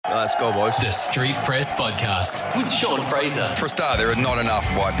Let's go, boys. The Street Press Podcast with Sean Fraser. For a start, there are not enough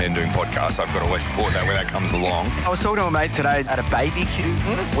white men doing podcasts. I've got to always support that when that comes along. I was talking to a mate today at a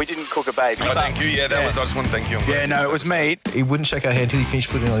BBQ. We didn't cook a baby. Oh, thank you. Yeah, that was. I just want to thank you. Yeah, no, it was meat. He wouldn't shake our hand until he finished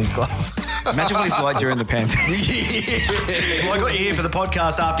putting on his glove. Imagine what he's like during the pandemic. Well, I got you here for the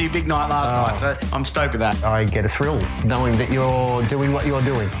podcast after your big night last night, so I'm stoked with that. I get a thrill knowing that you're doing what you're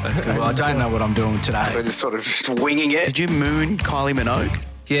doing. That's good. Well, I don't know what I'm doing today. We're just sort of winging it. Did you moon Kylie Minogue?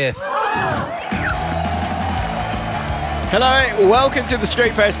 Yeah. Hello, welcome to the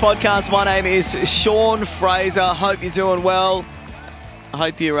Street Press Podcast. My name is Sean Fraser. Hope you're doing well. I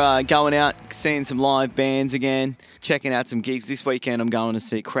hope you're going out, seeing some live bands again, checking out some gigs. This weekend I'm going to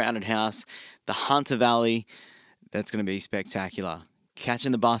see Crowded House, the Hunter Valley. That's going to be spectacular.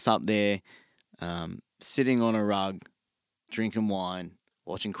 Catching the bus up there, sitting on a rug, drinking wine,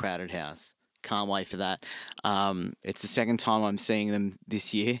 watching Crowded House. Can't wait for that. It's the second time I'm seeing them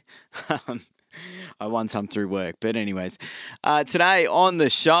this year. I won some through work. But anyways, today on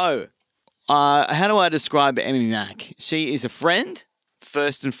the show, how do I describe Emmy Mack? She is a friend,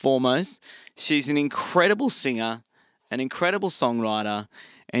 first and foremost. She's an incredible singer, an incredible songwriter,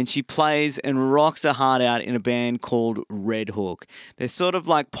 and she plays and rocks her heart out in a band called RedHook. They're sort of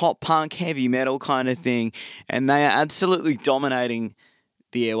like pop punk, heavy metal kind of thing, and they are absolutely dominating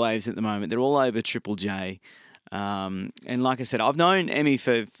the airwaves at the moment. They're all over Triple J. And like I said, I've known Emmy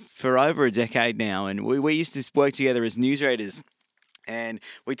for over a decade now, and we used to work together as newsreaders, and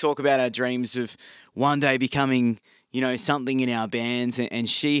we talk about our dreams of one day becoming, something in our bands, and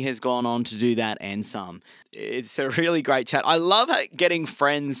she has gone on to do that and some. It's a really great chat. I love getting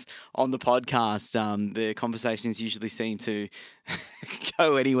friends on the podcast. The conversations usually seem to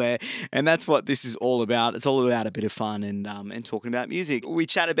go anywhere, and that's what this is all about. It's all about a bit of fun and talking about music. We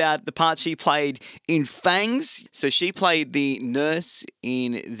chat about the part she played in Fangs. So she played the nurse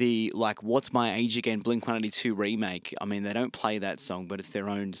in the What's My Age Again Blink-182 remake. I mean, they don't play that song, but it's their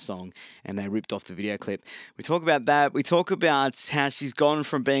own song, and they ripped off the video clip. We talk about that. We talk about how she's gone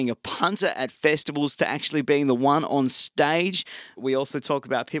from being a punter at festivals to actually being the one on stage. We also talk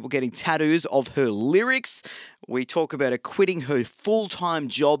about people getting tattoos of her lyrics. We talk about her quitting her full-time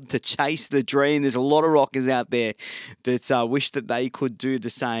job to chase the dream. There's a lot of rockers out there that wish that they could do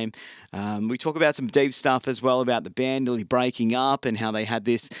the same. We talk about some deep stuff as well about the band nearly breaking up and how they had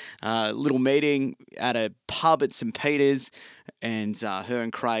this little meeting at a pub at St. Peter's, and her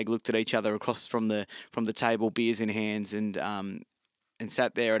and Craig looked at each other across from the table, beers in hands, and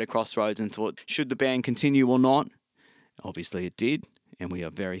sat there at a crossroads and thought, should the band continue or not? Obviously it did, and we are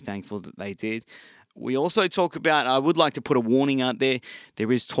very thankful that they did. We also talk about, I would like to put a warning out there,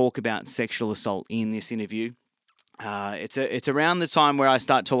 there is talk about sexual assault in this interview. It's around the time where I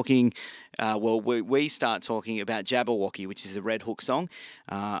start talking, we start talking about Jabberwocky, which is a RedHook song.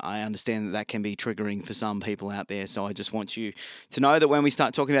 I understand that can be triggering for some people out there, so I just want you to know that when we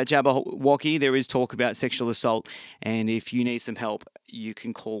start talking about Jabberwocky, there is talk about sexual assault, and if you need some help, you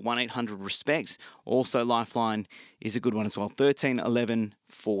can call 1-800-RESPECT. Also, Lifeline is a good one as well, 13 11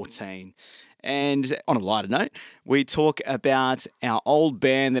 14. And on a lighter note, we talk about our old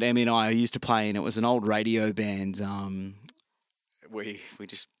band that Emmy and I used to play in. It was an old radio band. We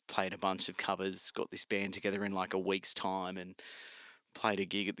just played a bunch of covers, got this band together in like a week's time and played a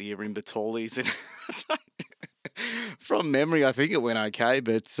gig at the Arimba Tallies. And from memory, I think it went okay,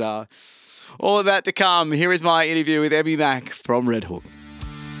 but all of that to come. Here is my interview with Emmy Mack from RedHook.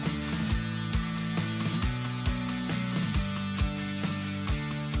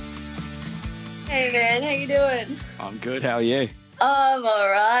 Hey man, how you doing? I'm good, how are you? I'm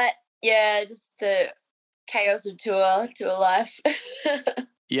alright. Yeah, just the chaos of tour life.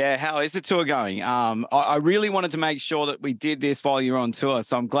 Yeah, how is the tour going? I really wanted to make sure that we did this while you're on tour,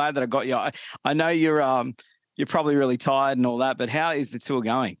 so I'm glad that I got you. I know you're probably really tired and all that, but how is the tour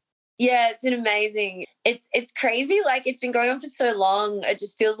going? Yeah, it's been amazing. It's crazy. Like, it's been going on for so long. It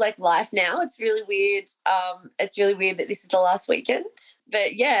just feels like life now. It's really weird. It's really weird that this is the last weekend.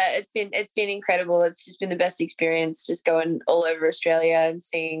 But yeah, it's been incredible. It's just been the best experience, just going all over Australia and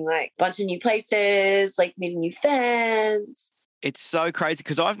seeing like a bunch of new places, like meeting new fans. It's so crazy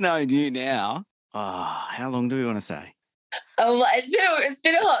because I've known you now. How long do we want to say? Oh, it's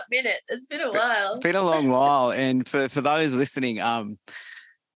been a hot minute. It's been a while. It's been a long while. And for those listening,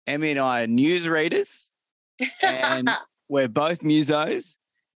 Emmy and I are newsreaders, and we're both musos,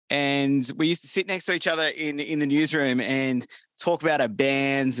 and we used to sit next to each other in the newsroom and talk about our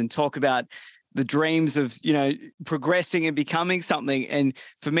bands and talk about the dreams of, progressing and becoming something. And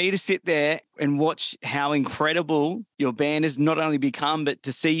for me to sit there and watch how incredible your band has not only become, but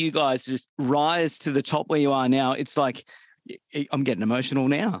to see you guys just rise to the top where you are now, it's like I'm getting emotional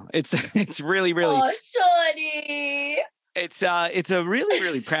now. It's really, really. Oh, Shawnee. It's a really,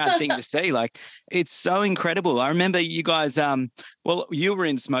 really proud thing to see. Like, it's so incredible. I remember you guys, well, you were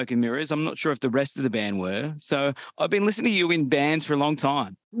in Smoke and Mirrors. I'm not sure if the rest of the band were. So I've been listening to you in bands for a long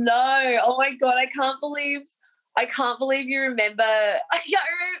time. No, oh my God, I can't believe you remember. I can't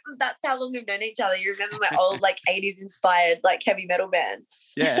remember. That's how long we've known each other. You remember my old 80s inspired heavy metal band.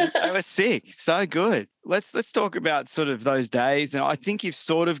 Yeah, they were sick. So good. Let's talk about sort of those days. And I think you've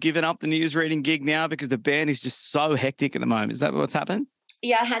sort of given up the newsreading gig now because the band is just so hectic at the moment. Is that what's happened?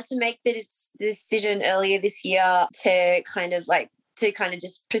 Yeah, I had to make the decision earlier this year to kind of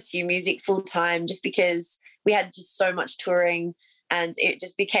just pursue music full time, just because we had just so much touring and it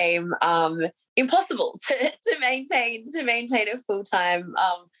just became impossible to maintain a full time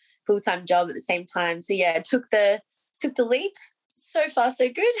job at the same time. So yeah, took the leap. So far, so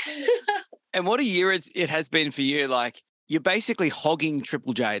good. And what a year it has been for you. Like, you're basically hogging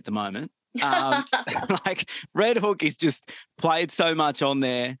Triple J at the moment. RedHook is just played so much on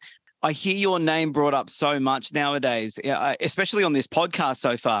there. I hear your name brought up so much nowadays, especially on this podcast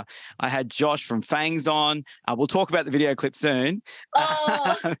so far. I had Josh from Fangs on. We'll talk about the video clip soon.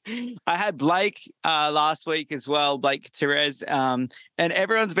 Oh. I had Blake last week as well, Blake Therese, and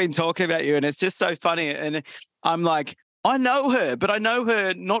everyone's been talking about you, and it's just so funny. And I'm like, I know her, but I know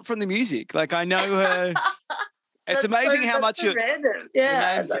her not from the music. Like, I know her. It's amazing how much your name's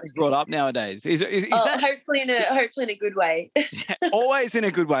getting brought up nowadays. Is that hopefully in a good way? Always in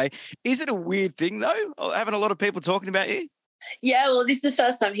a good way. Is it a weird thing though, having a lot of people talking about you? Yeah, well, this is the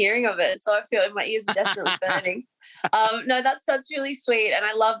first time hearing of it, so I feel like my ears are definitely burning. No, that's really sweet, and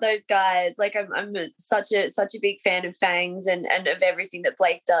I love those guys. Like, I'm such a big fan of Fangs and of everything that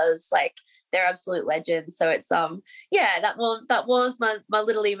Blake does. Like, they're absolute legends. So it's that was my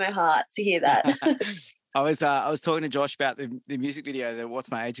little emo heart to hear that. I was talking to Josh about the music video, the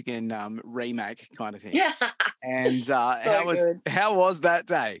What's My Age Again remake kind of thing. Yeah. And So how was that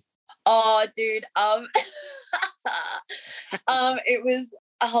day? Oh, dude. It was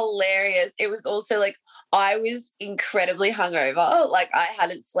hilarious. It was also I was incredibly hungover. Like, I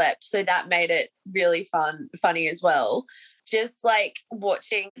hadn't slept, so that made it really funny as well. Just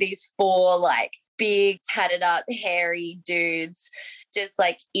watching these four big tatted up hairy dudes just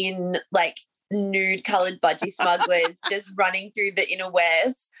in nude colored budgie smugglers just running through the inner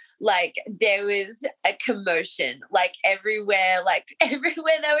west. There was a commotion everywhere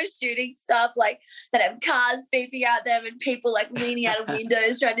they were shooting stuff that have cars beeping at them and people leaning out of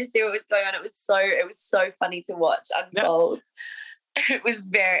windows trying to see what was going on. It was so funny to watch unfold. No. It was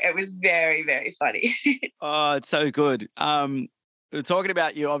very, very funny. Oh, it's so good. We're talking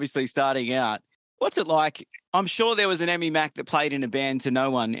about you obviously starting out. What's it like? I'm sure there was an Emmy Mack that played in a band to no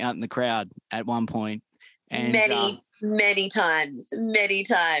one out in the crowd at one point. And many times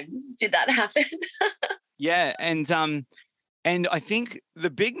did that happen. Yeah, and I think the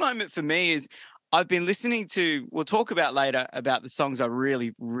big moment for me is I've been listening to, we'll talk about later about the songs I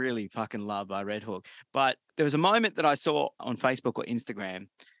really, really fucking love by RedHook. But there was a moment that I saw on Facebook or Instagram.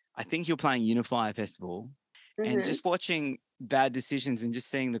 I think you're playing Unify Festival, and just watching Bad Decisions and just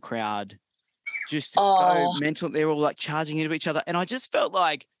seeing the crowd just go mental. They're all charging into each other. And I just felt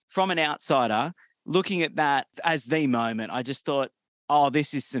like, from an outsider looking at that as the moment, I just thought, oh,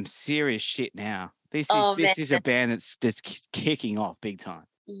 this is some serious shit now. This is a band that's kicking off big time.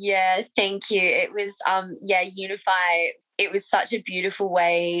 Yeah, thank you. It was Unify. It was such a beautiful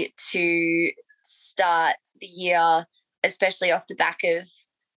way to start the year, especially off the back of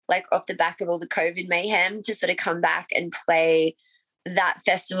all the COVID mayhem, to sort of come back and play that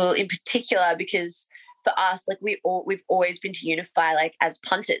festival in particular, because for us, we've always been to Unify as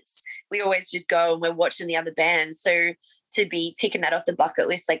punters. We always just go and we're watching the other bands. So to be ticking that off the bucket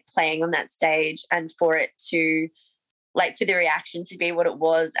list, playing on that stage, and for it to for the reaction to be what it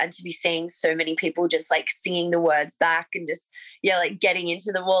was, and to be seeing so many people just singing the words back and just getting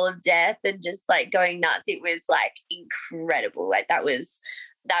into the wall of death and just going nuts. It was incredible. That was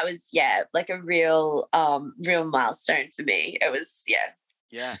a real milestone for me. It was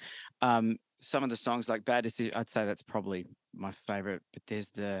yeah. Some of the songs like Bad Decision, I'd say that's probably my favorite, but there's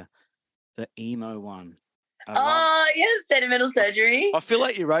the emo one. Yes, Sentimental Surgery. I feel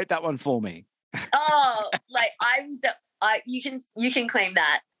like you wrote that one for me. You can claim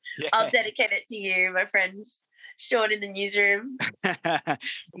that. Yeah. I'll dedicate it to you, my friend Sean in the newsroom.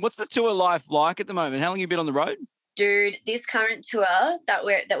 What's the tour life like at the moment? How long have you been on the road? Dude, this current tour that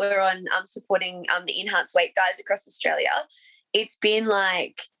we're on, supporting the In Hearts Wake guys across Australia, it's been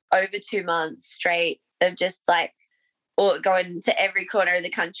over 2 months straight of just or going to every corner of the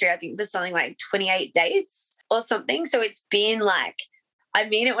country. I think there's something like 28 dates or something. So it's been like, I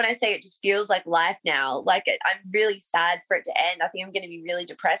mean it when I say it just feels like life now. Like I'm really sad for it to end. I think I'm going to be really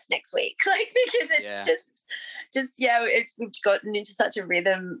depressed next week, like because it's we've gotten into such a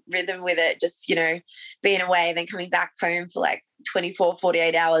rhythm with it. Just being away and then coming back home for like 24,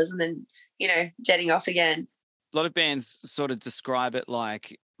 48 hours and then jetting off again. A lot of bands sort of describe it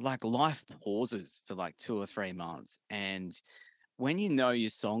like life pauses for like 2 or 3 months, and when you know your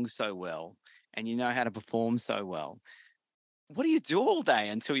song so well and you know how to perform so well, what do you do all day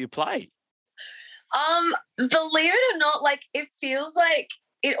until you play? Believe it or not, like it feels like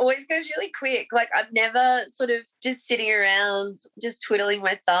it always goes really quick. Like I'm never sort of just sitting around just twiddling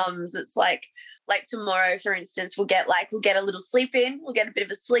my thumbs. It's like tomorrow, for instance, we'll get a little sleep in. We'll get a bit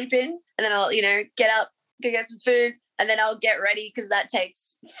of a sleep in, and then I'll get up, go get some food, and then I'll get ready because that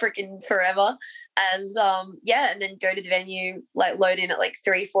takes freaking forever. And and then go to the venue, like load in at like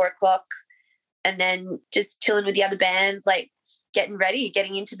 3, 4 o'clock, and then just chilling with the other bands, like getting ready,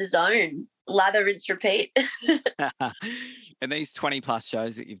 getting into the zone, lather, rinse, repeat. And these 20 plus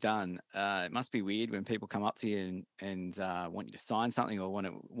shows that you've done, it must be weird when people come up to you and want you to sign something or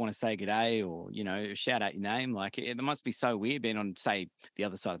want to say good day or, shout out your name. Like it must be so weird being on, say, the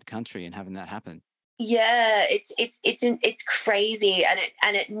other side of the country and having that happen. Yeah, it's crazy,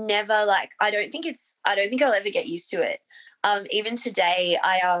 and it never, like, I don't think I'll ever get used to it. Even today,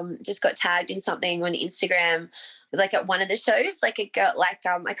 I just got tagged in something on Instagram, like at one of the shows, like a girl, like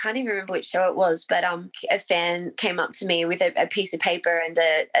I can't even remember which show it was, but a fan came up to me with a piece of paper and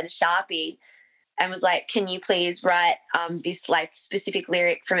a Sharpie, and was like, "Can you please write this like specific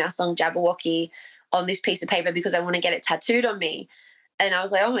lyric from our song Jabberwocky on this piece of paper because I want to get it tattooed on me?" And I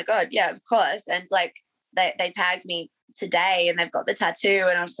was like, "Oh my God, yeah, of course." And like they tagged me today and they've got the tattoo,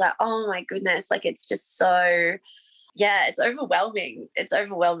 and I was like, "Oh my goodness," like it's just so. Yeah, it's overwhelming. It's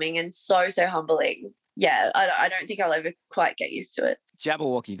overwhelming and so humbling. Yeah, I don't think I'll ever quite get used to it.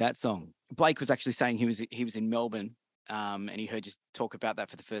 Jabberwocky, that song. Blake was actually saying he was in Melbourne, and he heard you talk about that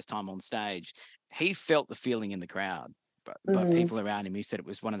for the first time on stage. He felt the feeling in the crowd, but people around him, he said it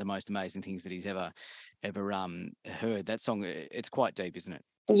was one of the most amazing things that he's ever heard. That song, it's quite deep, isn't it?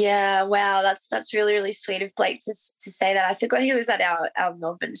 Yeah, wow, that's really, really sweet of Blake to say that. I forgot he was at our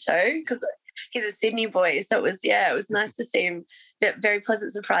Melbourne show because he's a Sydney boy, so it was nice to see him. Very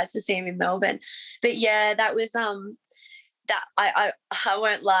pleasant surprise to see him in Melbourne. But yeah, that was that I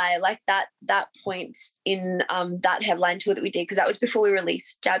won't lie, like that point in that headline tour that we did, because that was before we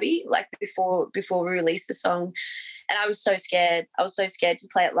released Jabby, like before we released the song, and I was so scared. I was so scared to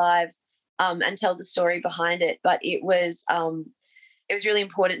play it live and tell the story behind it, but it was really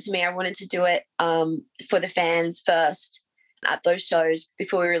important to me. I wanted to do it for the fans first at those shows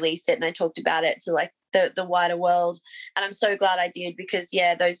before we released it, and I talked about it to like the wider world, and I'm so glad I did, because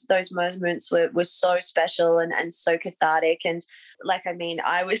those moments were so special and so cathartic, and like I mean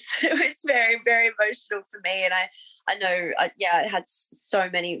I was it was very, very emotional for me, and I know I had so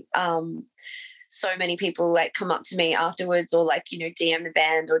many people like come up to me afterwards, or like DM the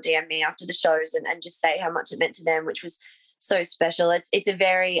band or DM me after the shows and just say how much it meant to them, which was so special. It's a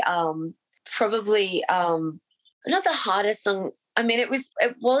very probably not the hardest song. I mean, it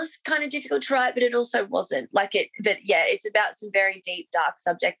was kind of difficult to write, but it also wasn't like it. But yeah, it's about some very deep, dark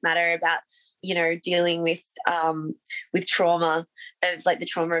subject matter about dealing with trauma, of like the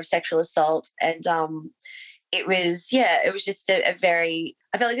trauma of sexual assault, and it was just a very.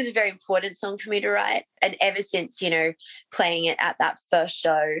 I felt like it was a very important song for me to write, and ever since playing it at that first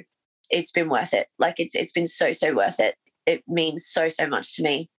show, it's been worth it. Like it's been so worth it. It means so much to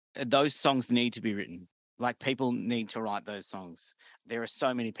me. Those songs need to be written. Like people need to write those songs. There are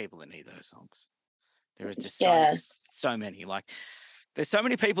so many people that need those songs. There are just so many. Like there's so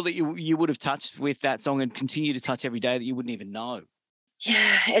many people that you would have touched with that song and continue to touch every day that you wouldn't even know.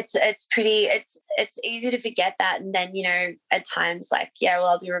 Yeah, it's easy to forget that, and then at times like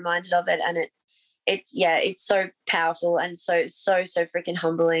I'll be reminded of it, and it's so powerful and so freaking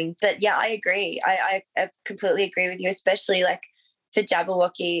humbling. But yeah, I agree. I completely agree with you, especially like for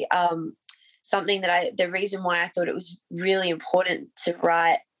Jabberwocky. Something that the reason why I thought it was really important to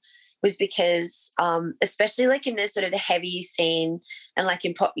write was because, especially like in the sort of the heavy scene and like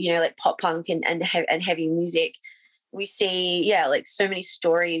in pop, like pop punk and heavy music, we see, like so many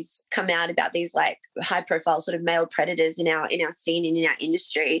stories come out about these like high profile sort of male predators in our scene and in our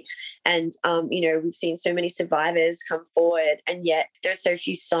industry. And, we've seen so many survivors come forward, and yet there are so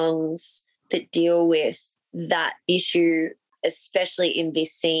few songs that deal with that issue especially in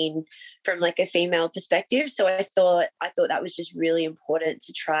this scene from like a female perspective. So I thought that was just really important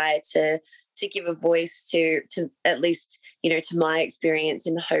to try to give a voice to at least, to my experience,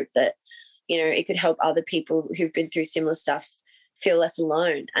 in the hope that, it could help other people who've been through similar stuff feel less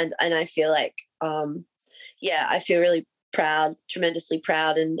alone. And I feel like, I feel really proud, tremendously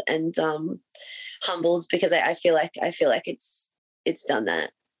proud and humbled, because I feel like it's done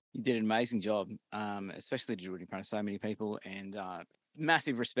that. You did an amazing job, especially to do it in front of so many people, and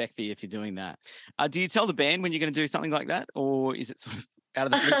massive respect for you if you're doing that. Do you tell the band when you're going to do something like that, or is it sort of out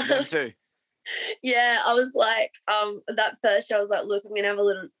of the blue for them too? Yeah, I was like, that first show, I was like, look, I'm going to have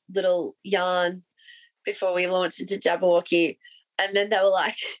a little yarn before we launch into Jabberwocky. And then they were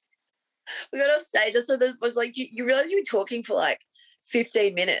like, we got off stage. So it was like, you realize you were talking for like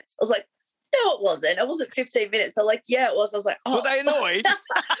 15 minutes. I was like, no, it wasn't. It wasn't 15 minutes. They're like, yeah, it was. I was like, oh. Were they annoyed?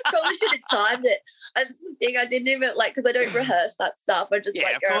 Probably should have timed it. And it's the thing, I didn't even because I don't rehearse that stuff. I just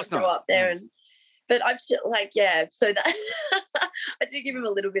go up there but I'm just like, yeah. So that I did give him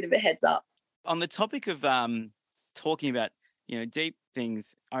a little bit of a heads up. On the topic of talking about, deep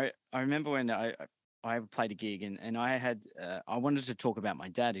things, I remember when I played a gig and I had I wanted to talk about my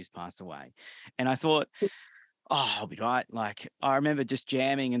dad who's passed away, and I thought, oh, I'll be right. Like, I remember just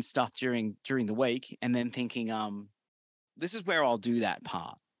jamming and stuff during the week, and then thinking, this is where I'll do that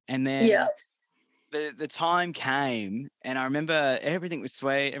part. And then the time came, and I remember everything was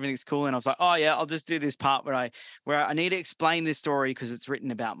sweet, everything's cool, and I was like, oh yeah, I'll just do this part where I need to explain this story because it's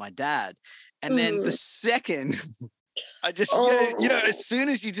written about my dad. And then the second, I just, as soon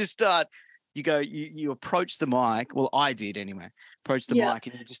as you just start, you go, you approach the mic. Well, I did anyway. Approach the mic,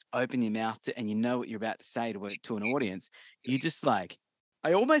 and you just open your mouth and you know what you're about to say to an audience. You just like,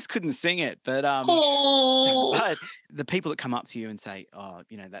 I almost couldn't sing it, but but the people that come up to you and say, oh,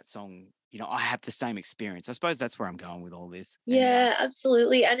 that song, I have the same experience. I suppose that's where I'm going with all this. Yeah,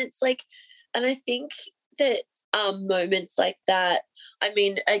 absolutely. And it's like, and I think that moments like that, I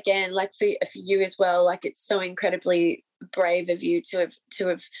mean, again, like for you as well, like it's so incredibly brave of you to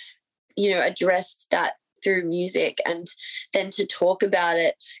have addressed that through music, and then to talk about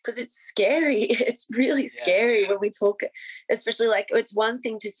it, because it's scary. It's really scary when we talk, especially like it's one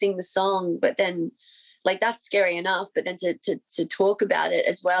thing to sing the song, but then like that's scary enough, but then to talk about it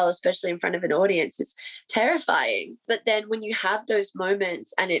as well, especially in front of an audience, is terrifying. But then when you have those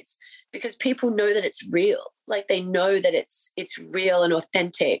moments, and it's because people know that it's real, like they know that it's real and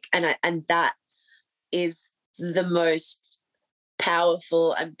authentic, and that is the most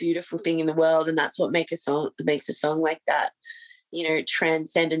powerful and beautiful thing in the world. And that's what makes a song like that,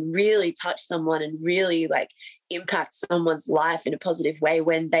 transcend and really touch someone and really like impact someone's life in a positive way,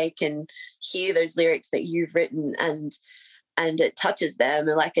 when they can hear those lyrics that you've written and it touches them,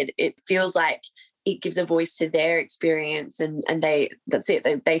 and like it feels like it gives a voice to their experience, and they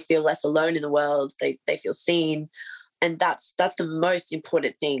feel less alone in the world. They feel seen, and that's the most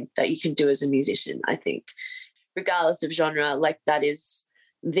important thing that you can do as a musician, I think. Regardless of genre, like that is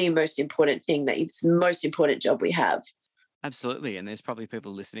the most important thing, it's the most important job we have. Absolutely. And there's probably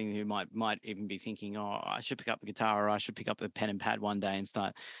people listening who might even be thinking, oh, I should pick up the guitar, or I should pick up the pen and pad one day and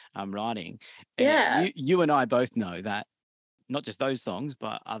start writing. And you and I both know that not just those songs,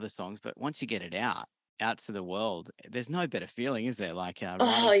 but other songs, but once you get it out to the world, there's no better feeling, is there? Like writing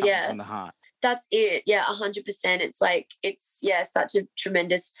something from the heart. That's it. Yeah, 100%. It's like, it's such a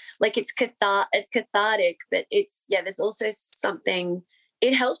tremendous, like it's cathartic, but there's also something,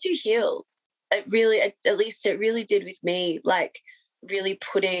 it helps you heal. It really, at least it really did with me, like really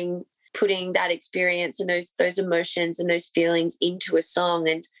putting that experience and those emotions and those feelings into a song,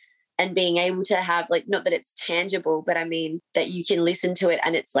 and being able to have, like, not that it's tangible, but I mean that you can listen to it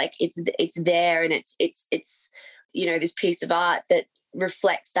and it's like it's there, and it's this piece of art that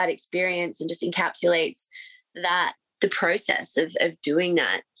reflects that experience and just encapsulates that. The process of doing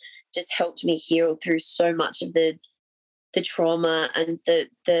that just helped me heal through so much of the trauma and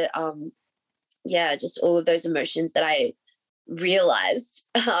just all of those emotions that I realized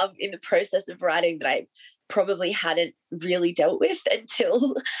in the process of writing that I probably hadn't really dealt with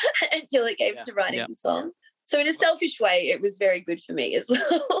until it came to writing the song. So in a selfish way, it was very good for me as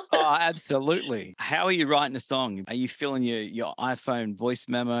well. Oh, absolutely. How are you writing a song? Are you filling your iPhone voice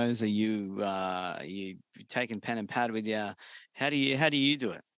memos? Are you taking pen and pad with you? How do you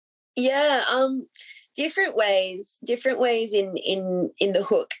do it? Yeah, different ways in the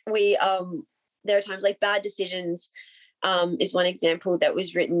hook. We there are times like Bad Decisions is one example that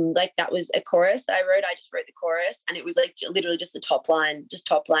was written, like that was a chorus that I wrote. I just wrote the chorus, and it was like literally just the top line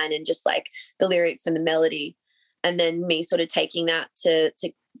and just like the lyrics and the melody. And then me sort of taking that to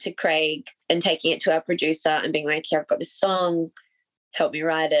to Craig and taking it to our producer and being like, yeah, I've got this song, help me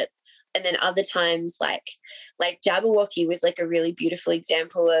write it. And then other times like Jabberwocky was like a really beautiful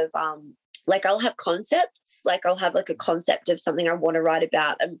example of like I'll have concepts, like I'll have like a concept of something I want to write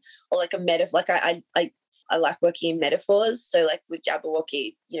about, or like a metaphor. Like I like working in metaphors. So like with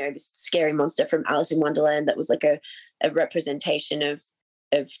Jabberwocky, you know, this scary monster from Alice in Wonderland that was like a representation of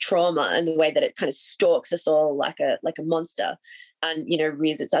trauma and the way that it kind of stalks us all like a monster and, you know,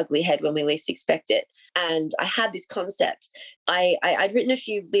 rears its ugly head when we least expect it. And I had this concept. I'd written a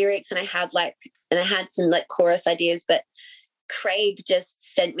few lyrics and I had some like chorus ideas, but Craig just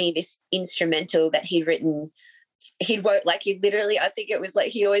sent me this instrumental that he'd written. He literally, I think it was like,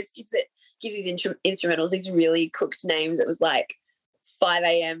 he always gives his instrumentals these really cooked names. It was like 5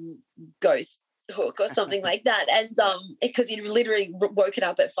 a.m. Ghost Hook or something like that. And because he'd literally woken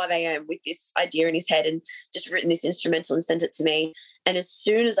up at 5 a.m. with this idea in his head and just written this instrumental and sent it to me. And as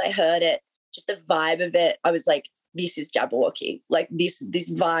soon as I heard it, just the vibe of it, I was like, this is Jabberwocky. Like this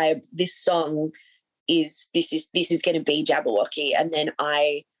vibe, this song is going to be Jabberwocky. And then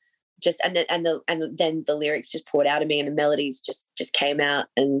then the lyrics just poured out of me and the melodies just came out,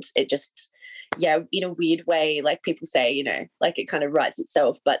 and it just, yeah, in a weird way, like people say, you know, like it kind of writes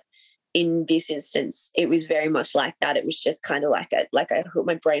itself. But in this instance, it was very much like that. It was just kind of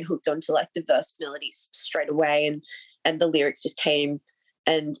my brain hooked onto like the verse melodies straight away, and the lyrics just came,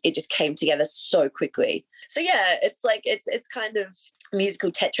 and it just came together so quickly. So yeah, it's like it's kind of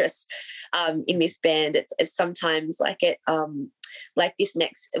musical Tetris in this band. It's sometimes like it like this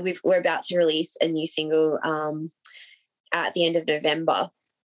next, we're about to release a new single at the end of November.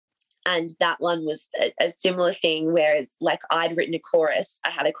 And that one was a similar thing, whereas like I'd written a chorus,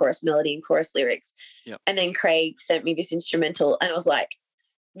 I had a chorus melody and chorus lyrics. Yep. And then Craig sent me this instrumental and I was like,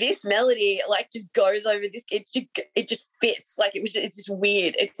 this melody like just goes over this, it just fits. Like it's just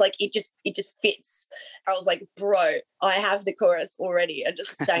weird. It's like it just fits. I was like, bro, I have the chorus already, and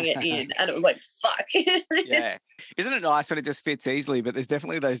just sang it in, and it was like, fuck. Yeah. Isn't it nice when it just fits easily? But there's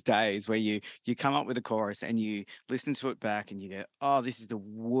definitely those days where you come up with a chorus and you listen to it back and you go, oh, this is the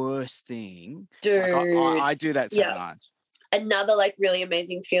worst thing. Dude. Like, I do that so much. Another like really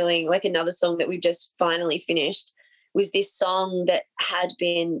amazing feeling, like another song that we've just finally finished, was this song that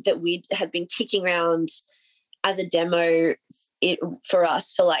we had been kicking around as a demo for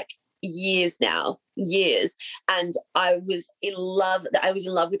us for like years. And I was in love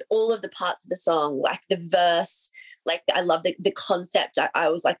with all of the parts of the song, like the verse, like I love the concept. I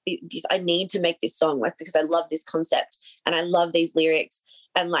was like, I need to make this song, like, because I love this concept and I love these lyrics.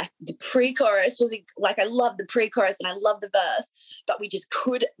 And like the pre-chorus was like, I love the pre-chorus and I love the verse, but we just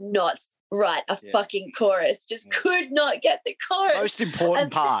could not write a fucking chorus. Just could not get the chorus. Most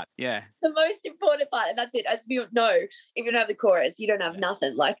important part. Yeah. The most important part. And that's it. As we know, if you don't have the chorus, you don't have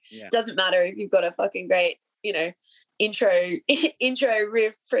nothing. Like, it doesn't matter if you've got a fucking great, you know, intro,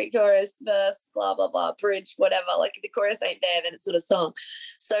 riff, pre-chorus, verse, blah, blah, blah, bridge, whatever. Like if the chorus ain't there, then it's not a song.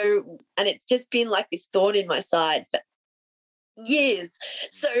 So, and it's just been like this thorn in my side for years.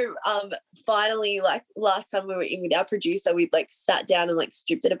 So finally, like last time we were in with our producer, we like sat down and like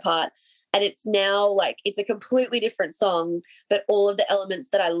stripped it apart, and it's now like it's a completely different song, but all of the elements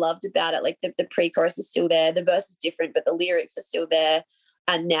that I loved about it, like the pre-chorus is still there, the verse is different, but the lyrics are still there.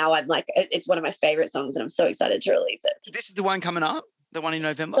 And now I'm like, it's one of my favorite songs and I'm so excited to release it. This is the one coming up, the one in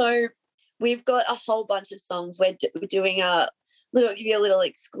November? So we've got a whole bunch of songs. We're doing give you a little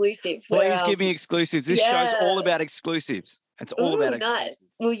exclusive. Please give me exclusives. This show's all about exclusives. It's all about exclusives. Nice.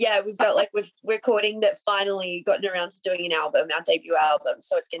 Well, yeah, we've got we've recording that finally gotten around to doing an album, our debut album.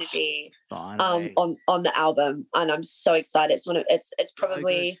 So it's going to be on the album, and I'm so excited. It's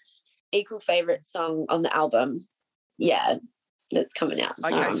probably equal favorite song on the album. Yeah, that's coming out.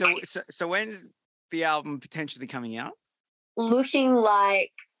 Okay, so when's the album potentially coming out? Looking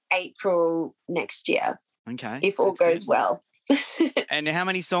like April next year. Okay, if all goes well. And how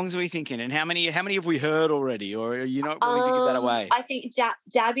many songs are we thinking? And how many have we heard already? Or are you not willing to give that away? I think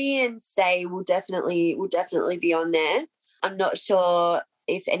Dabby and Say will definitely be on there. I'm not sure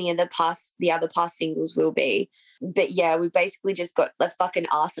if any of the other past singles will be. But yeah, we've basically just got a fucking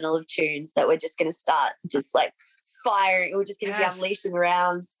arsenal of tunes that we're just going to start just like firing. We're just going to be unleashing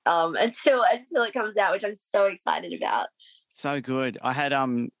rounds until it comes out, which I'm so excited about. So good. I had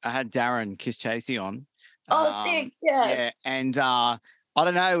Darren Kiss Chasey on. Oh, sick. Yeah. Yeah. And I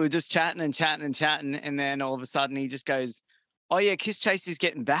don't know, we were just chatting. And then all of a sudden he just goes, oh, yeah, Kiss Chasey's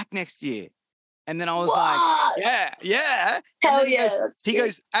getting back next year. And then I was like, yeah. Hell he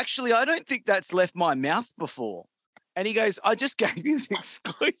goes, actually, I don't think that's left my mouth before. And he goes, I just gave you the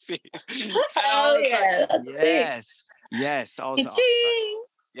exclusive. Hell yeah. That's sick. Yes. I was like,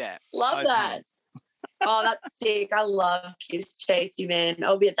 Yeah. Love so that. pumped. Oh, that's sick. I love Kiss Chase You, man.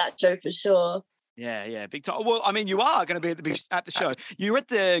 I'll be at that show for sure. Yeah, big time. Well, I mean, you are going to be at the show. You're at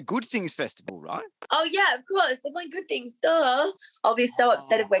the Good Things Festival, right? Oh, yeah, of course. They're playing Good Things. Duh. I'll be so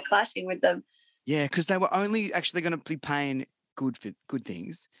upset if we're clashing with them. Yeah, because they were only actually going to be playing Good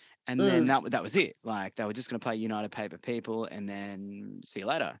Things, and then that was it. Like they were just going to play United Paper People, and then see you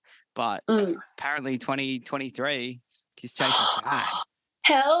later. But apparently, 2023, Kiss Chase is back.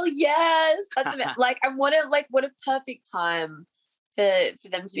 Hell yes. That's like what a perfect time for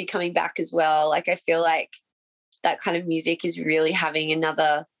them to be coming back as well. Like I feel like that kind of music is really having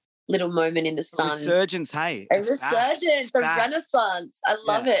another little moment in the sun. Resurgence, hey. A resurgence, a renaissance. I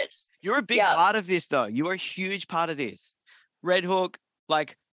love it. You're a big part of this though. You are a huge part of this. RedHook,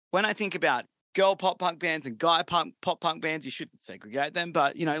 like when I think about girl pop punk bands and guy pop punk bands, you shouldn't segregate them,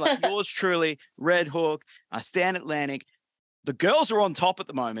 but you know, like yours truly, RedHook, Stan Atlantic. The girls are on top at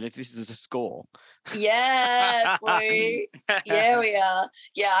the moment if this is a score. Yeah, boy. Yeah, we are.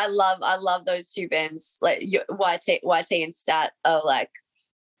 Yeah, I love those two bands. Like YT and Stat are like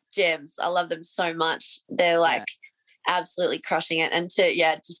gems. I love them so much. They're like absolutely crushing it. And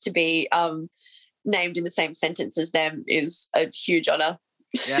just to be named in the same sentence as them is a huge honor.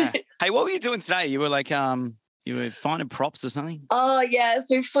 Yeah. Hey, what were you doing today? You were like you were finding props or something? Oh yeah,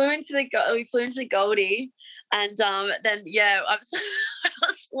 so we flew into the Goldie, and then I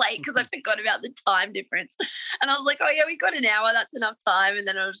was late because I forgot about the time difference, and I was like, oh yeah, we got an hour, that's enough time, and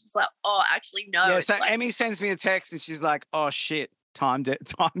then I was just like, oh, actually no. Yeah, so like, Emmy sends me a text and she's like, oh shit, time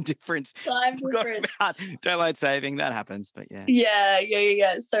difference. Daylight saving, that happens, but yeah.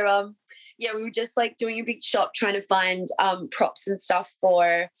 Yeah. So we were just like doing a big shop trying to find props and stuff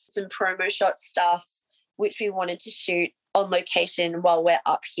for some promo shot stuff, which we wanted to shoot on location while we're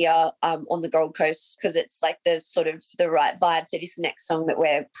up here on the Gold Coast, because it's like the sort of the right vibe for this next song that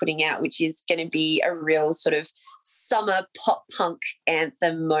we're putting out, which is going to be a real sort of summer pop punk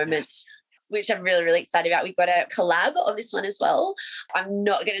anthem moment. Yes. Which I'm really, really excited about. We've got a collab on this one as well. I'm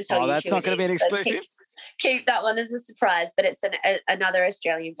not going to tell you. That's not going to be an exclusive. Keep that one as a surprise. But it's another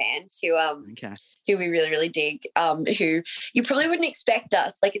Australian band who we really, really dig. Who you probably wouldn't expect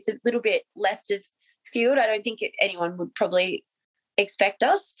us. Like it's a little bit left of field. I don't think anyone would probably expect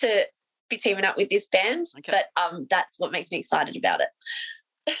us to be teaming up with this band. Okay. But that's what makes me excited about it.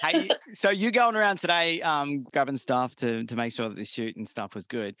 Hey, so you going around today grabbing stuff to make sure that the shoot and stuff was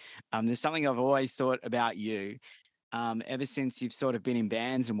good. There's something I've always thought about you ever since you've sort of been in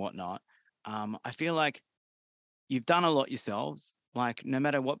bands and whatnot. I feel like you've done a lot yourselves, like no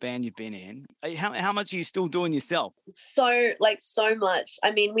matter what band you've been in. How much are you still doing yourself? So much.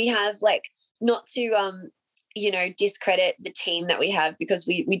 I mean, we have not to, discredit the team that we have, because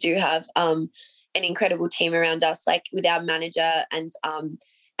we do have an incredible team around us, like with our manager and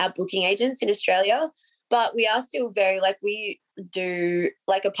our booking agents in Australia. But we are still very, we do,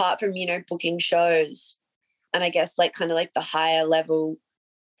 apart from, booking shows and I guess kind of the higher level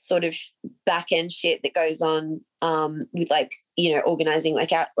sort of back end shit that goes on with organizing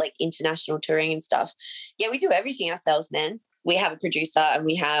our international touring and stuff. Yeah, we do everything ourselves, man. We have a producer and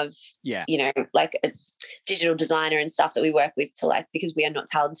we have, a digital designer and stuff that we work with to because we are not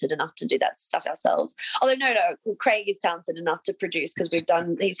talented enough to do that stuff ourselves. Although no, Craig is talented enough to produce, because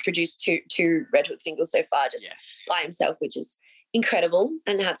he's produced two RedHook singles so far by himself, which is incredible,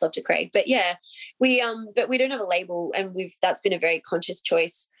 and hats off to Craig. But yeah, we don't have a label, and that's been a very conscious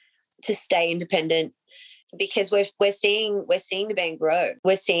choice to stay independent, because we're seeing the band grow.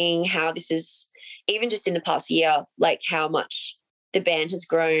 We're seeing how this is, even just in the past year, how much the band has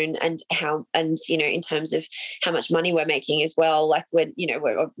grown and in terms of how much money we're making as well. We're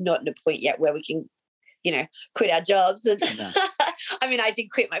not at a point yet where we can, quit our jobs. And I mean, I did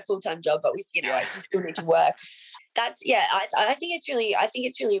quit my full-time job, but we still need to work. I think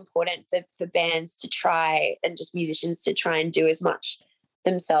it's really important for bands to try, and just musicians to try and do as much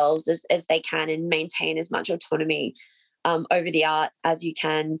themselves as they can, and maintain as much autonomy over the art as you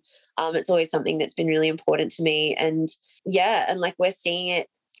can. It's always something that's been really important to me, and we're seeing it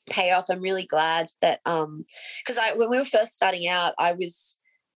pay off. I'm really glad that because when we were first starting out, I was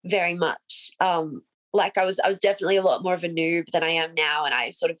very much I was definitely a lot more of a noob than I am now, and I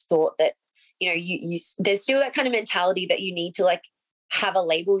sort of thought that you there's still that kind of mentality that you need to have a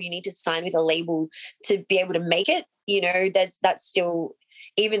label, you need to sign with a label to be able to make it. That's still,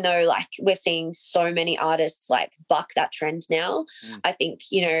 even though we're seeing so many artists buck that trend now, I think,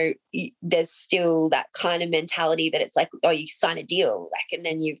 there's still that kind of mentality that it's you sign a deal, and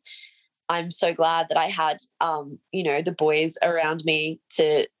then I'm so glad that I had, the boys around me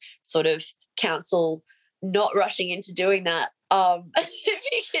to sort of counsel not rushing into doing that.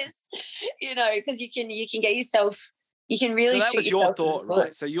 Because because you can get yourself, you can really. So that shoot was your yourself in the thought, foot.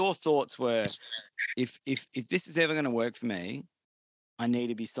 right? So your thoughts were, if this is ever going to work for me, I need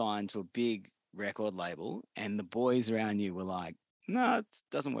to be signed to a big record label. And the boys around you were like, no, it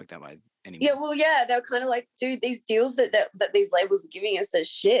doesn't work that way anymore. Yeah, well, yeah, they were kind of like, dude, these deals that these labels are giving us are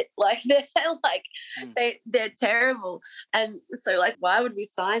shit. Like they're like they're terrible. And so like, why would we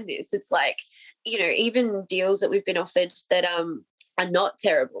sign this? It's like, even deals that we've been offered that are not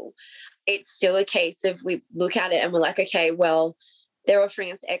terrible, it's still a case of we look at it and we're like, okay, well, they're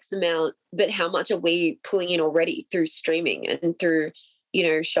offering us X amount, but how much are we pulling in already through streaming and through,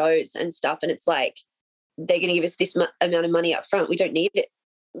 shows and stuff? And it's like, they're going to give us this amount of money up front. We don't need it.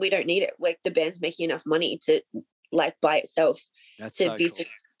 Like the band's making enough money to like by itself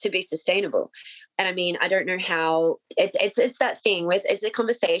to be sustainable. And I mean, I don't know how it's that thing where it's a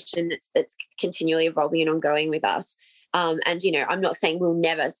conversation that's continually evolving and ongoing with us. And I'm not saying we'll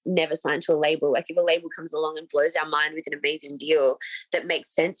never sign to a label. Like if a label comes along and blows our mind with an amazing deal that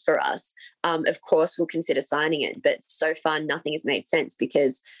makes sense for us, of course we'll consider signing it. But so far nothing has made sense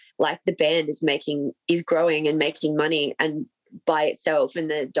because like the band is growing and making money and by itself, and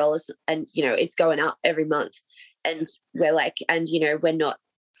the dollars, and it's going up every month, and we're like, and we're not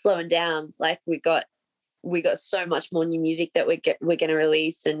slowing down. Like we got so much more new music that we're going to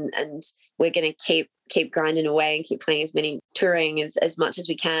release, and we're going to keep grinding away and keep playing as many touring as much as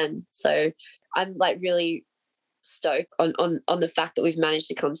we can. So I'm like really stoked on the fact that we've managed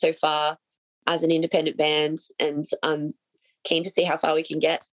to come so far as an independent band, and I'm keen to see how far we can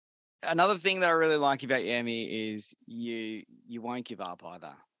get. Another thing that I really like about you, Emmy, is you won't give up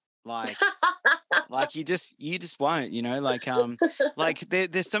either. Like, like you just won't, like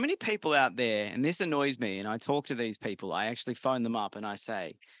there's so many people out there, and this annoys me. And I talk to these people. I actually phone them up and I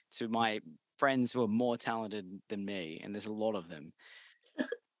say to my friends who are more talented than me, and there's a lot of them,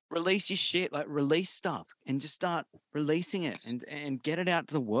 release your shit, like release stuff and just start releasing it and get it out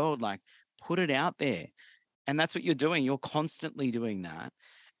to the world, like put it out there. And that's what you're doing. You're constantly doing that.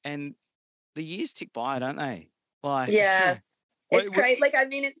 And the years tick by, don't they? Like, yeah. It's crazy. Like, I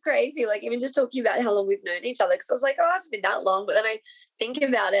mean, it's crazy. Like, even just talking about how long we've known each other. Because I was like, oh, it's been that long. But then I think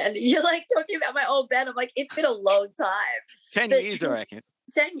about it, and you're like talking about my old band. I'm like, it's been a long time. 10 years, I reckon.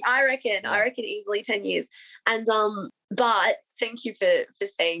 I reckon easily 10 years. And but thank you for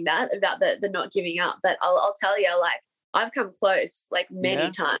saying that about the not giving up. But I'll tell you, like, I've come close like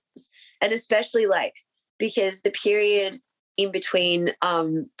many times, and especially like because the period in between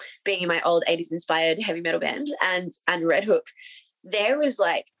being in my old 80s inspired heavy metal band and RedHook, there was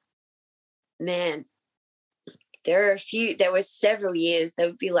like, man, there were several years, there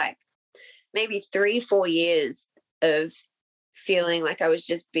would be like maybe 3-4 years of feeling like I was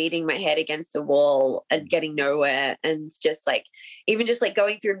just beating my head against a wall and getting nowhere, and just like even just like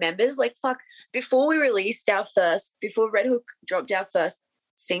going through members, like fuck, before RedHook dropped our first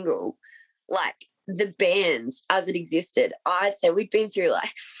single, like the band as it existed, I'd say we'd been through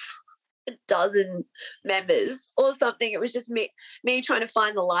like a dozen members or something. It was just me trying to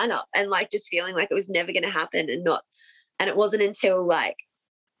find the lineup and like just feeling like it was never going to happen, and it wasn't until like,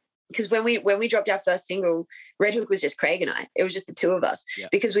 because when we dropped our first single, RedHook was just Craig and I. It was just the two of us,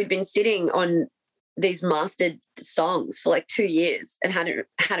 because we'd been sitting on these mastered songs for like 2 years and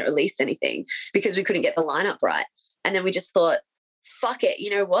hadn't released anything because we couldn't get the lineup right. And then we just thought, fuck it, you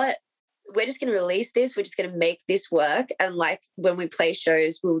know what? We're just going to release this. We're just going to make this work. And like when we play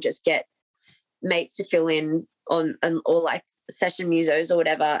shows, we'll just get mates to fill in on or like session musos or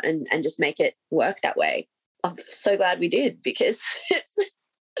whatever, and just make it work that way. I'm so glad we did, because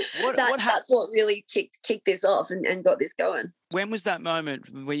that's what really kicked this off and got this going. When was that moment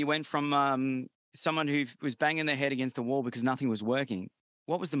where you went from someone who was banging their head against the wall because nothing was working?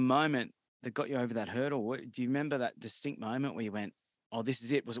 What was the moment that got you over that hurdle? Do you remember that distinct moment where you went, oh, this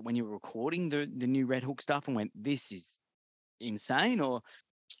is it? Was it when you were recording the new RedHook stuff and went, this is insane? Or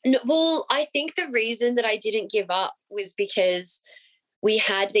no, well, I think the reason that I didn't give up was because we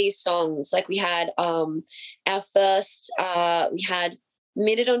had these songs. Like we had our first, we had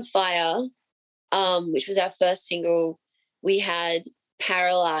Minute on Fire, which was our first single. We had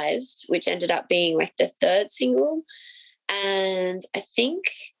Paralyzed, which ended up being like the third single. And I think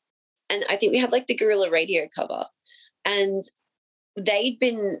we had like the Guerrilla Radio cover. And they'd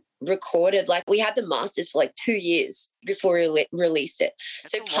been recorded, like we had the masters for like 2 years before we released it.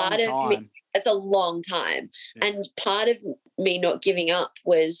 That's so part of me, it's a long time. Yeah. And part of me not giving up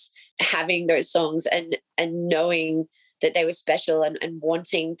was having those songs and knowing that they were special and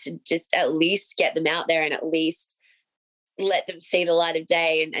wanting to just at least get them out there and at least let them see the light of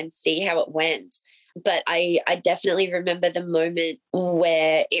day and see how it went. But I definitely remember the moment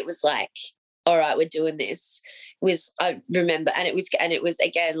where it was like, all right, we're doing this. I remember, and it was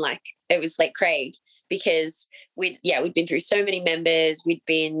again like it was like Craig, because we'd been through so many members, we'd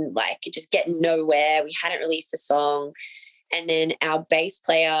been like just getting nowhere, we hadn't released a song, and then our bass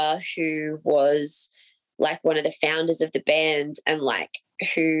player, who was like one of the founders of the band and like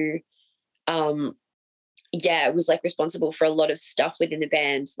who was like responsible for a lot of stuff within the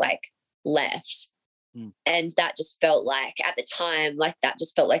band, like left. And that just felt like at the time, like that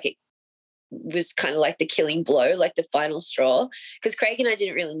just felt like it was kind of like the killing blow, like the final straw, because Craig and I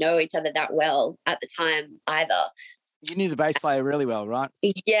didn't really know each other that well at the time either. You knew the bass player really well, right?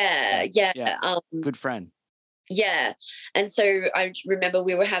 Yeah. Good friend. Yeah. And so I remember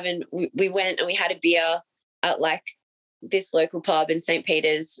we went and we had a beer at like this local pub in St.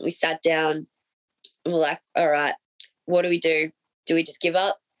 Peter's. We sat down and we're like, all right, what do we do? Do we just give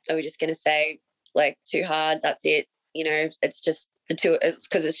up? Are we just going to say like too hard? That's it. You know, it's just it's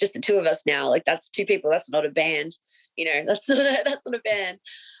because it's just the two of us now. Like that's two people. That's not a band. You know, that's not a band.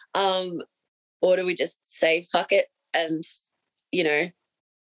 Or do we just say fuck it and, you know,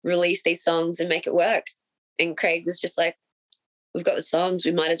 release these songs and make it work? And Craig was just like, we've got the songs,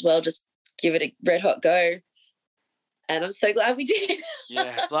 we might as well just give it a RedHook go. And I'm so glad we did.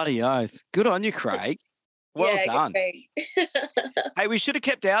 Yeah, bloody oath. Good on you, Craig. Well done. Craig. Hey, we should have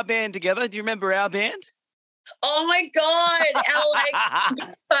kept our band together. Do you remember our band? Oh my God. Our like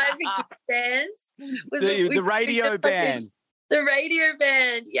 5 band. The radio band. The radio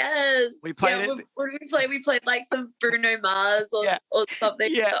band, yes. We played it. What did we play? We played like some Bruno Mars or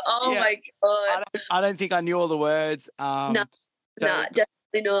something. Yeah. Oh my God. I don't think I knew all the words. No,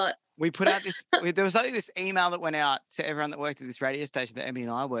 definitely not. We put out this, there was only this email that went out to everyone that worked at this radio station that Emmy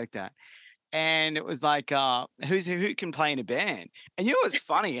and I worked at. And it was like, who can play in a band? And you know what's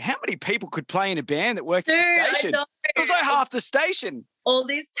funny? How many people could play in a band that worked at the station? It was like half the station. All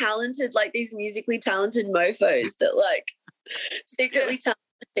these talented, like these musically talented mofos that like secretly talented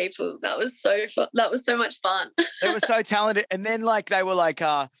people. That was so fun. That was so much fun. They were so talented. And then like they were like,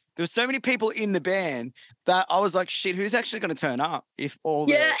 there were so many people in the band that I was like, shit, who's actually going to turn up if all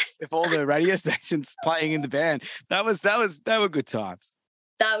the radio stations playing in the band? They were good times.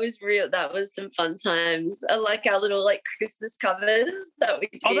 That was real. That was some fun times. I like our little like Christmas covers that we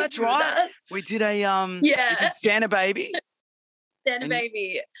did. Oh, that's right. We did a we did Santa Baby. Santa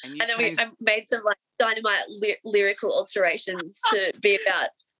Baby. And then I made some like dynamite lyrical alterations to be about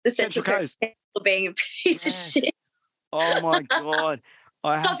the Central Coast being a piece of shit. Oh my God.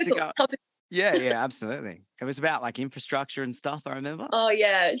 I have topical, to go. topical. Yeah, absolutely. It was about like infrastructure and stuff, I remember. Oh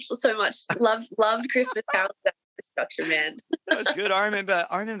yeah, so much. Love Christmas carols. Infrastructure, man. That was good. I remember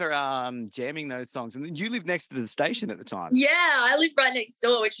jamming those songs. And you lived next to the station at the time. Yeah, I lived right next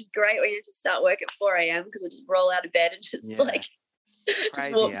door, which was great when you had to start work at 4 a.m. because I just roll out of bed and just put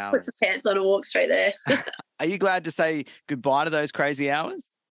some pants on and walk straight there. Are you glad to say goodbye to those crazy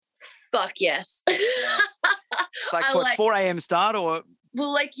hours? Fuck yes. Like 4 a.m. start or?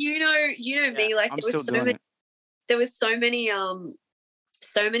 Well, like you know me. Like there was so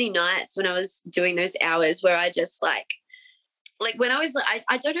many nights when I was doing those hours where I just like when I was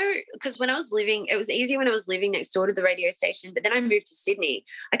I don't know, because when I was living, it was easier when I was living next door to the radio station, but then I moved to Sydney.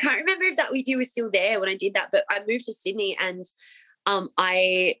 I can't remember if that with you was still there when I did that, but I moved to Sydney and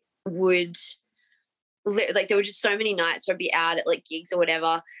I would like there were just so many nights where I'd be out at like gigs or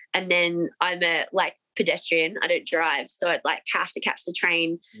whatever, and then I'm a like pedestrian. I don't drive, so I'd like have to catch the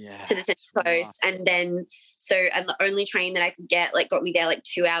train to the Central Coast, and then and the only train that I could get like got me there like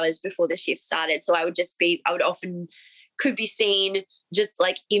 2 hours before the shift started. So I would often could be seen just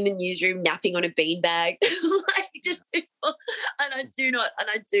like in the newsroom napping on a beanbag, like just before, and I do not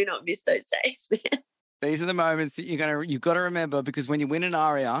miss those days, man. These are the moments that you've got to remember, because when you win an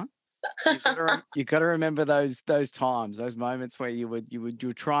aria, you've got to remember those times, those moments where you were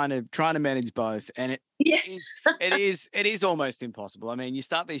trying to manage both, and it is almost impossible. I mean, you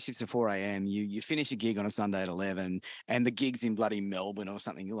start these shifts at 4 a.m. You finish a gig on a Sunday at 11, and the gig's in bloody Melbourne or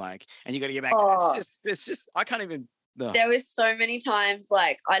something like, and you got to get back. It's just I can't even. No. There was so many times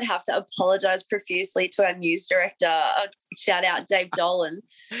like I'd have to apologize profusely to our news director. Shout out Dave Dolan,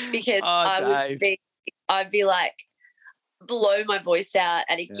 because I'd be like blow my voice out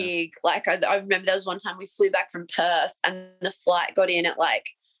at a gig. Like I remember there was one time we flew back from Perth and the flight got in at like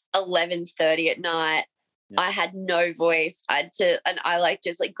 11:30 at night. I had no voice. I like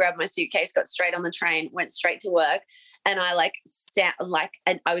just like grabbed my suitcase, got straight on the train, went straight to work, and I like it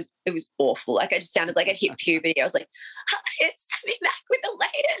was awful. Like I just sounded like I'd hit puberty. I was like, it's Emmy Mack with the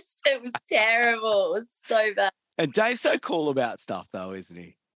latest. It was terrible. It was so bad. And Dave's so cool about stuff though, isn't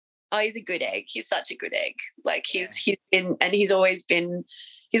he? Oh, he's a good egg. He's such a good egg. Like he's always been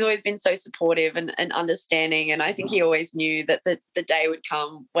so supportive and understanding. And I think he always knew that the day would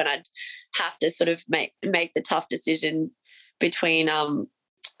come when I'd have to sort of make the tough decision between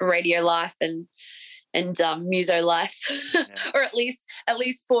radio life and muso life, or at least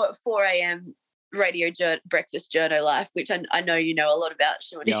 4 a.m. breakfast journo life, which I know you know a lot about,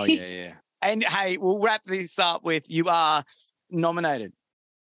 Shawnee. Oh, yeah. And hey, we'll wrap this up with you are nominated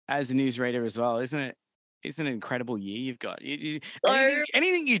as a newsreader as well, isn't it? It's an incredible year you've got.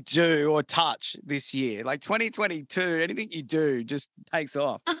 Anything you do or touch this year, like 2022, anything you do just takes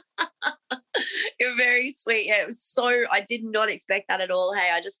off. You're very sweet. Yeah, it was so. I did not expect that at all. Hey,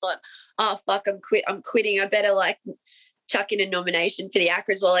 I just thought, oh fuck, I'm quitting. I better like chuck in a nomination for the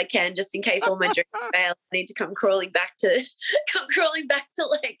ACRAs while I can, just in case all my dreams fail. I need to come crawling back to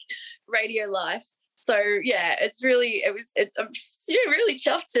like radio life. So yeah, I'm really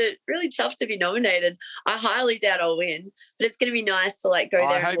chuffed to be nominated. I highly doubt I'll win, but it's going to be nice to like go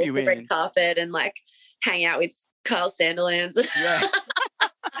there and walk the red carpet and like hang out with Kyle Sandilands. Yeah.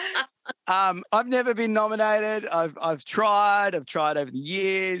 I've never been nominated. I've tried over the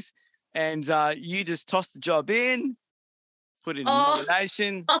years, and you just tossed the job in, put in a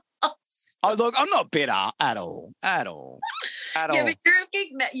nomination. Oh, look, I'm not bitter at all. Yeah, but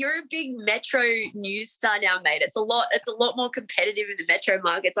you're a big Metro news star now, mate. It's a lot more competitive in the Metro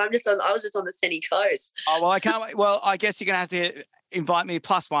markets. I was just on the sunny coast. Oh well, I can't wait. Well, I guess you're gonna have to invite me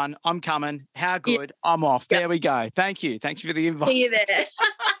 +1. I'm coming. How good? Yeah. I'm off. There we go. Thank you for the invite. See you there.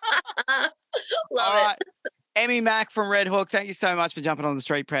 Love it. Emmy, Mack from RedHook, thank you so much for jumping on the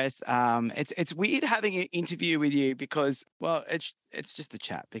Street Press. It's weird having an interview with you because, well, it's just a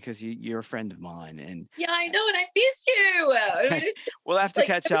chat because you're a friend of mine. And yeah, I know, and I miss you. We'll have to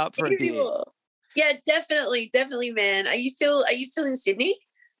catch up for a bit. Yeah, definitely, man. Are you still in Sydney?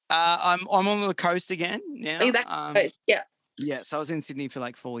 I'm on the coast again now. Are you back on the coast? Yeah. Yeah, so I was in Sydney for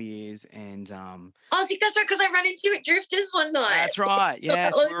like 4 years, and see, that's right, because I ran into you at Drifters one night. That's right.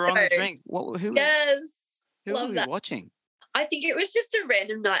 Yes, we were on the drink. Who were we watching? I think it was just a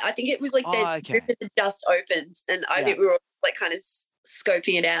random night. I think it was like Drifters had just opened, and I think we were all like kind of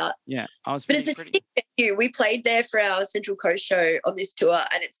scoping it out. Yeah, but it's a sick venue. We played there for our Central Coast show on this tour,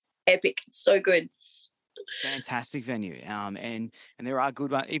 and it's epic. It's so good. Fantastic venue. And there are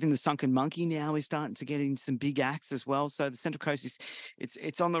good ones. Even the Sunken Monkey now is starting to get in some big acts as well. So the Central Coast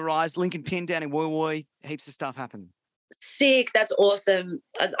it's on the rise. Lincoln Pin down in Woy Woy, heaps of stuff happening. Sick. That's awesome.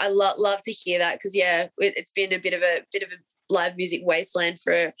 I love to hear that because it's been a bit of a live music wasteland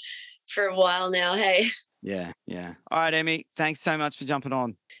for a while now. Hey. Yeah. All right, Emmy. Thanks so much for jumping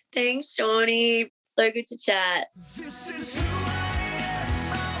on. Thanks, Shawnee. So good to chat. This is who I am.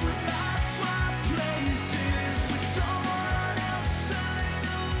 I would not swap places with someone else. I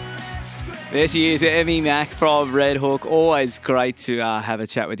know that's great. There she is, Emmy Mack from RedHook. Always great to have a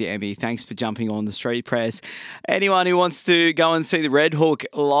chat with you, Emmy. Thanks for jumping on the Street Press. Anyone who wants to go and see the RedHook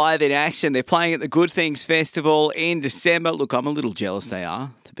live in action, they're playing at the Good Things Festival in December. Look, I'm a little jealous they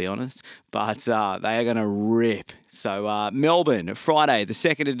are, to be honest, but they are going to rip. So Melbourne, Friday, the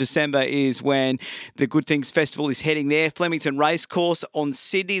 2nd of December is when the Good Things Festival is heading there. Flemington Racecourse on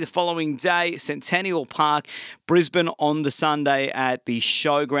Sydney the following day, Centennial Park, Brisbane on the Sunday at the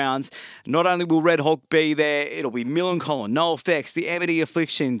Showgrounds. Not only will RedHook be there, it'll be Millencolin, No Effects, The Amity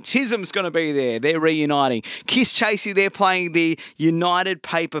Affliction, Tism's going to be there. They're reuniting. Kiss Chasey, they're playing the United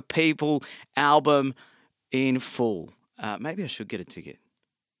Paper People album in full. Maybe I should get a ticket.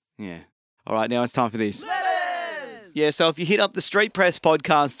 Yeah. All right, now it's time for this. Yeah, so if you hit up the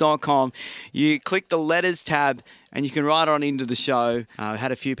streetpresspodcast.com, you click the letters tab and you can write on into the show. I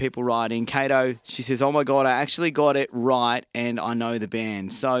had a few people write in. Kato, she says, oh my God, I actually got it right and I know the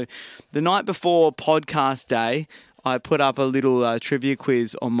band. So the night before podcast day, I put up a little trivia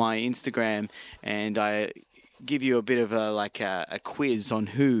quiz on my Instagram and I give you a bit of a quiz on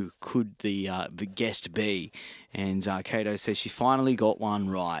who could the guest be. And Kato says she finally got one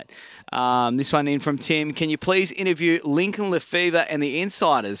right. This one in from Tim. Can you please interview Lincoln Lefevre and the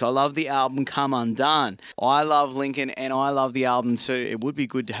Insiders? I love the album Come Undone. I love Lincoln and I love the album too. It would be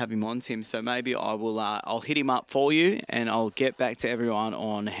good to have him on, Tim. So maybe I will. I'll hit him up for you and I'll get back to everyone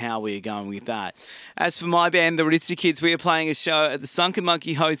on how we're going with that. As for my band, the Ritzy Kids, we are playing a show at the Sunken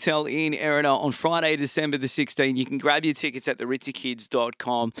Monkey Hotel in Erina on Friday, December the 16th. You can grab your tickets at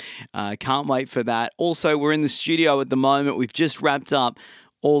theritzykids.com. Can't wait for that. Also, we're in the studio at the moment. We've just wrapped up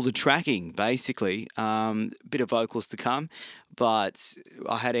all the tracking, basically. Bit of vocals to come, but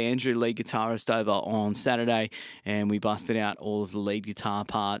I had Andrew, lead guitarist, over on Saturday, and we busted out all of the lead guitar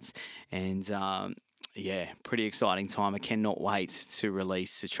parts, and Yeah, pretty exciting time. I cannot wait to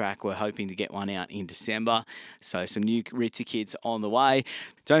release the track. We're hoping to get one out in December. So some new Ritzy Kids on the way.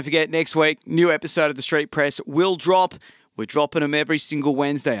 Don't forget, next week, new episode of The Street Press will drop. We're dropping them every single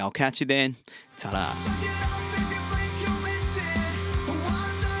Wednesday. I'll catch you then. Ta-da.